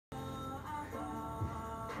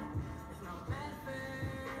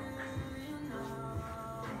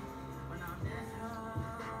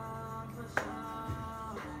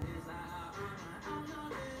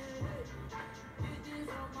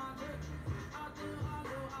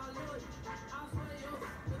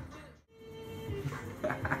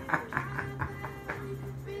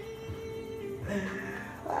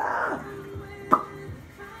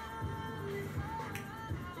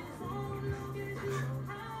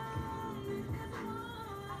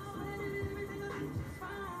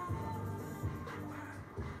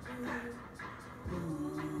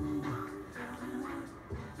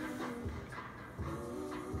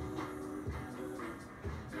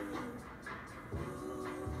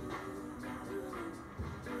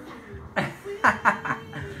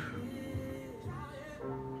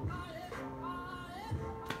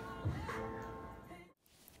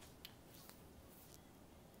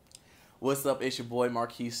What's up? It's your boy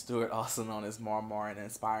Marquis Stewart, also known as Marmar, an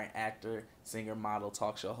inspiring actor, singer, model,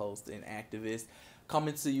 talk show host, and activist,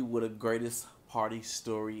 coming to you with the greatest party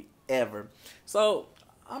story ever. So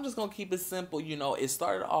I'm just gonna keep it simple. You know, it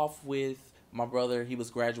started off with my brother. He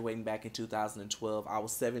was graduating back in 2012. I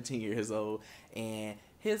was 17 years old, and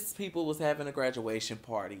his people was having a graduation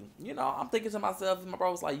party. You know, I'm thinking to myself, my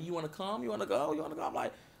brother was like, "You want to come? You want to go? You want to go?" I'm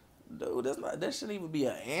like, dude, that shouldn't even be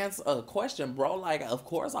a question, bro. Like, of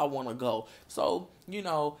course I want to go. So, you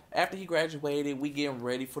know, after he graduated, we getting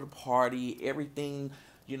ready for the party, everything.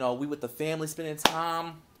 You know, we with the family spending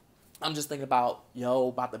time. I'm just thinking about,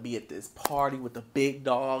 about to be at this party with the big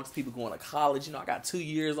dogs, people going to college. You know, I got 2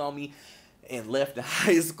 years on me and left in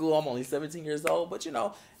high school. I'm only 17 years old, but you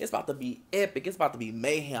know, it's about to be epic. It's about to be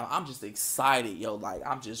mayhem. I'm just excited, like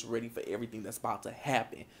I'm just ready for everything that's about to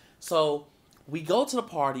happen. So we go to the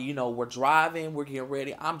party, we're driving, we're getting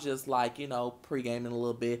ready. I'm just like, pre-gaming a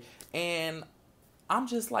little bit. And I'm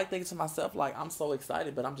just like thinking to myself, like, I'm so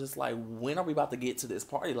excited, but I'm just like, when are we about to get to this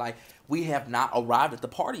party? Like, we have not arrived at the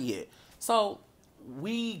party yet. So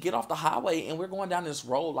we get off the highway and we're going down this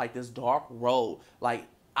road, like this dark road. Like,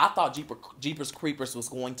 I thought Jeepers Creepers was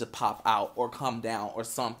going to pop out or come down or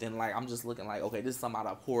something. Like, I'm just looking like, okay, this is something out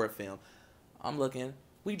of a horror film. I'm looking.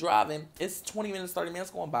 We driving. It's 20 minutes, 30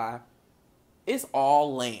 minutes going by. It's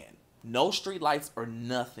all land. No street lights or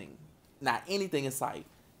nothing. Not anything in sight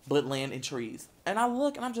but land and trees. And I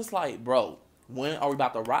look and I'm just like, bro, when are we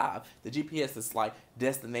about to arrive? The GPS is like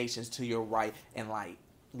destinations to your right and like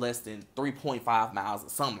less than 3.5 miles or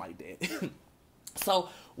something like that. So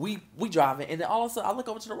we driving, and then all of a sudden I look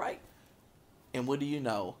over to the right, and what do you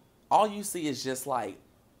know? All you see is just like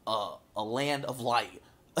a land of light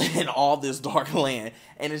in all this dark land,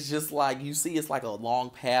 and it's just like you see it's like a long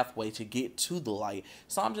pathway to get to the light.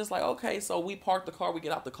 So I'm just like, okay, so we park the car, we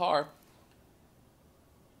get out the car.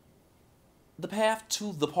 The path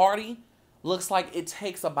to the party looks like it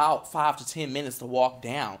takes about 5 to 10 minutes to walk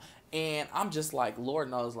down. And I'm just like, Lord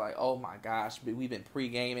knows, like, oh my gosh, we've been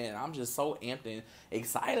pre-gaming, and I'm just so amped and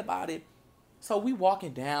excited about it. So we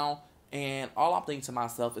walking down, and all I'm thinking to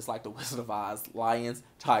myself is like the Wizard of Oz, lions,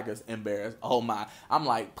 tigers, and bears. Oh my. I'm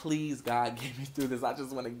like, please, God, get me through this. I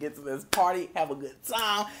just want to get to this party, have a good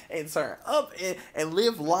time, and turn up and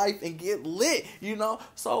live life and get lit,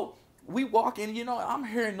 So we walk in, I'm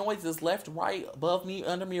hearing noises left, right, above me,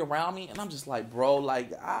 under me, around me. And I'm just like, bro,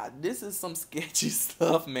 like, this is some sketchy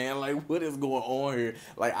stuff, man. Like, what is going on here?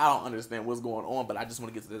 Like, I don't understand what's going on, but I just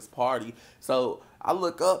want to get to this party. So I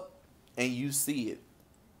look up and you see it.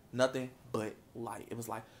 Nothing but light. It was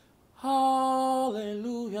like,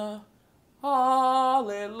 hallelujah,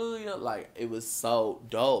 hallelujah. Like, it was so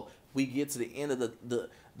dope. We get to the end of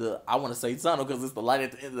the I want to say tunnel because it's the light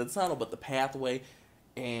at the end of the tunnel, but the pathway.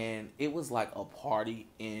 And it was like a party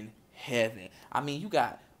in heaven. I mean, you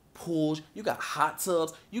got pools, you got hot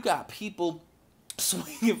tubs, you got people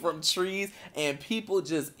swinging from trees, and people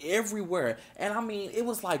just everywhere. And I mean, it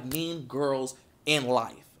was like mean girls in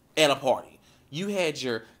life at a party. You had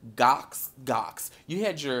your gocks. You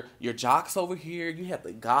had your jocks over here. You had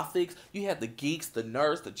the gothics. You had the geeks, the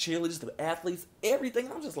nerds, the cheerleaders, the athletes, everything.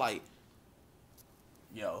 And I'm just like,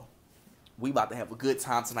 yo, we about to have a good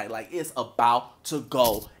time tonight. Like, it's about to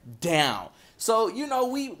go down. So,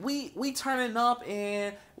 we turning up,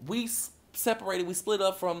 and we separated. We split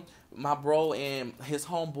up from my bro and his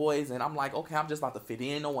homeboys. And I'm like, okay, I'm just about to fit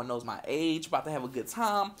in. No one knows my age. About to have a good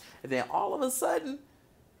time. And then all of a sudden,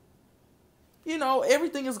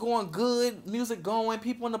 everything is going good. Music going.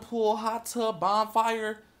 People in the pool, hot tub,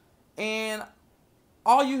 bonfire. And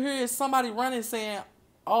all you hear is somebody running saying,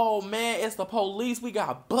 oh, man, it's the police. We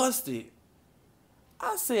got busted.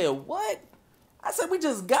 I said, what? I said, we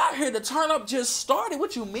just got here. The turn up just started.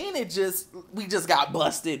 What you mean we just got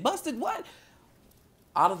busted? Busted what?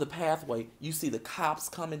 Out of the pathway, you see the cops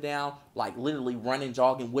coming down, like literally running,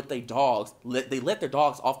 jogging with their dogs. They let their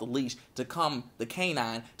dogs off the leash to come, the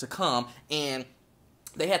canine to come, and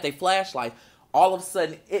they had their flashlight. All of a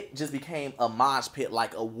sudden, it just became a mosh pit,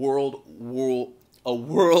 like a World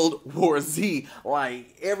War Z.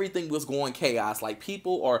 Like, everything was going chaos. Like,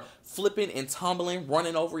 people are flipping and tumbling,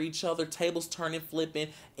 running over each other, tables turning, flipping,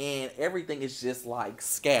 and everything is just like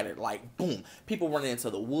scattered. Like, boom. People running into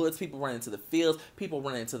the woods, people running into the fields, people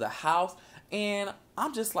running into the house. And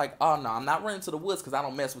I'm just like, oh no, I'm not running to the woods because I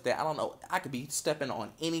don't mess with that. I don't know. I could be stepping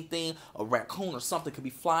on anything. A raccoon or something could be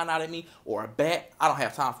flying out at me, or a bat. I don't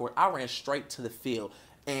have time for it. I ran straight to the field.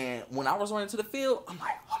 And when I was running to the field, I'm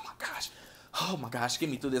like, oh my gosh, get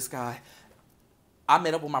me through this guy. I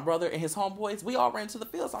met up with my brother and his homeboys. We all ran to the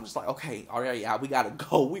field. So I'm just like, okay, all right, yeah, we gotta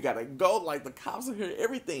go. We gotta go. Like, the cops are here,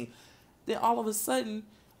 everything. Then all of a sudden,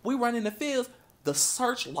 we run in the fields. The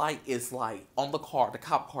searchlight is like on the car. The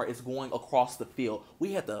cop car is going across the field.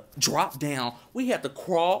 We had to drop down. We had to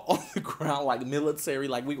crawl on the ground like military,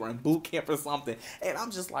 like we were in boot camp or something. And I'm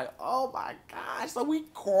just like, oh my gosh. So we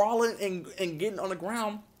crawling and getting on the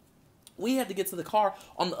ground. We had to get to the car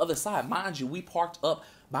on the other side. Mind you, we parked up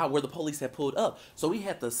by where the police had pulled up. So we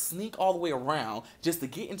had to sneak all the way around just to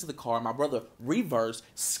get into the car. My brother reversed,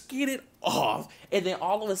 skidded off, and then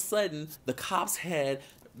all of a sudden, the cops had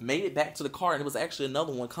made it back to the car, and it was actually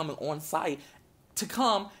another one coming on site to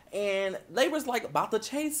come, and they was like about to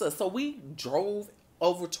chase us. So we drove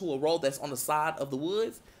over to a road that's on the side of the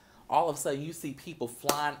woods. All of a sudden, you see people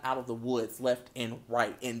flying out of the woods left and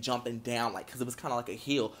right and jumping down, like, because it was kind of like a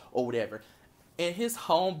hill or whatever. And his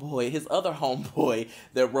homeboy, his other homeboy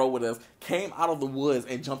that rode with us, came out of the woods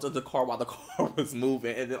and jumped into the car while the car was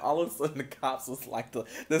moving. And then all of a sudden, the cops was like,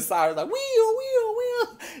 the siren was like,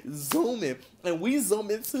 wheel, zooming. And we zoom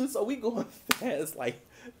in too, so we going fast, like,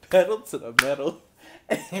 pedal to the metal.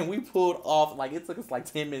 And we pulled off, like, it took us like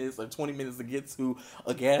 10 minutes or 20 minutes to get to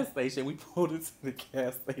a gas station. We pulled into the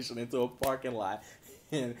gas station into a parking lot.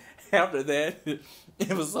 And after that,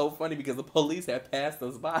 it was so funny because the police had passed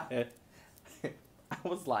us by. I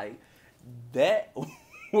was like, that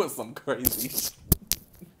was some crazy shit.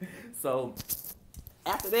 So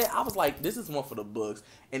after that, I was like, this is one for the books.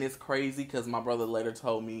 And it's crazy because my brother later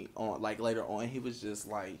told me, later on, he was just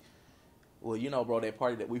like, well, you know, bro, that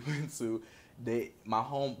party that we went to, my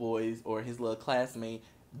homeboys or his little classmate,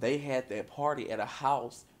 they had that party at a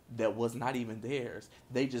house that was not even theirs.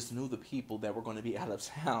 They just knew the people that were going to be out of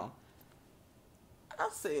town. I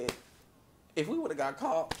said, if we would have got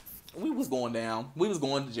caught, we was going down. We was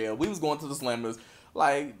going to jail. We was going to the Slammers.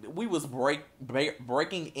 Like, we was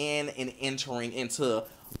breaking in and entering into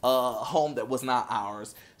a home that was not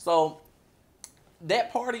ours. So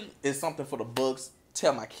that party is something for the books.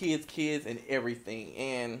 Tell my kids and everything.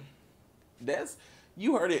 And that's,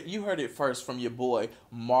 you heard it first from your boy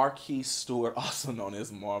Marquis Stewart, also known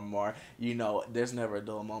as Mar. You know, there's never a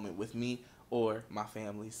dull moment with me or my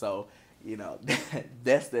family. So, you know,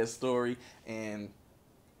 that's that story. And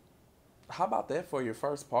how about that for your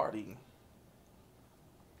first party?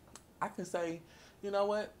 I can say, you know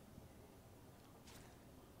what?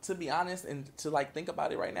 To be honest and to like think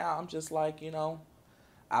about it right now, I'm just like, you know,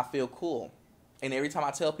 I feel cool. And every time I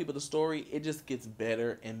tell people the story, it just gets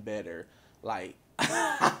better and better. Like,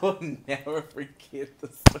 I will never forget the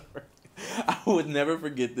story. I would never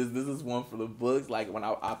forget this. This is one for the books. Like, when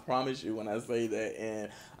I promise you when I say that. And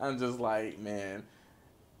I'm just like, man,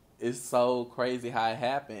 it's so crazy how it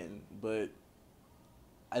happened. But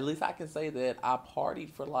at least I can say that I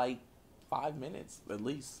partied for like 5 minutes, at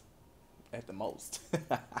least, at the most.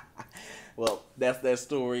 Well, that's that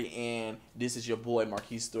story, and this is your boy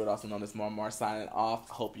Marquis Stewart, also known as Mar, signing off.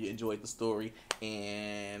 Hope you enjoyed the story,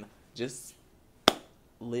 and just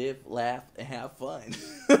live, laugh, and have fun.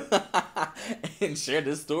 And share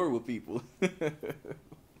this story with people.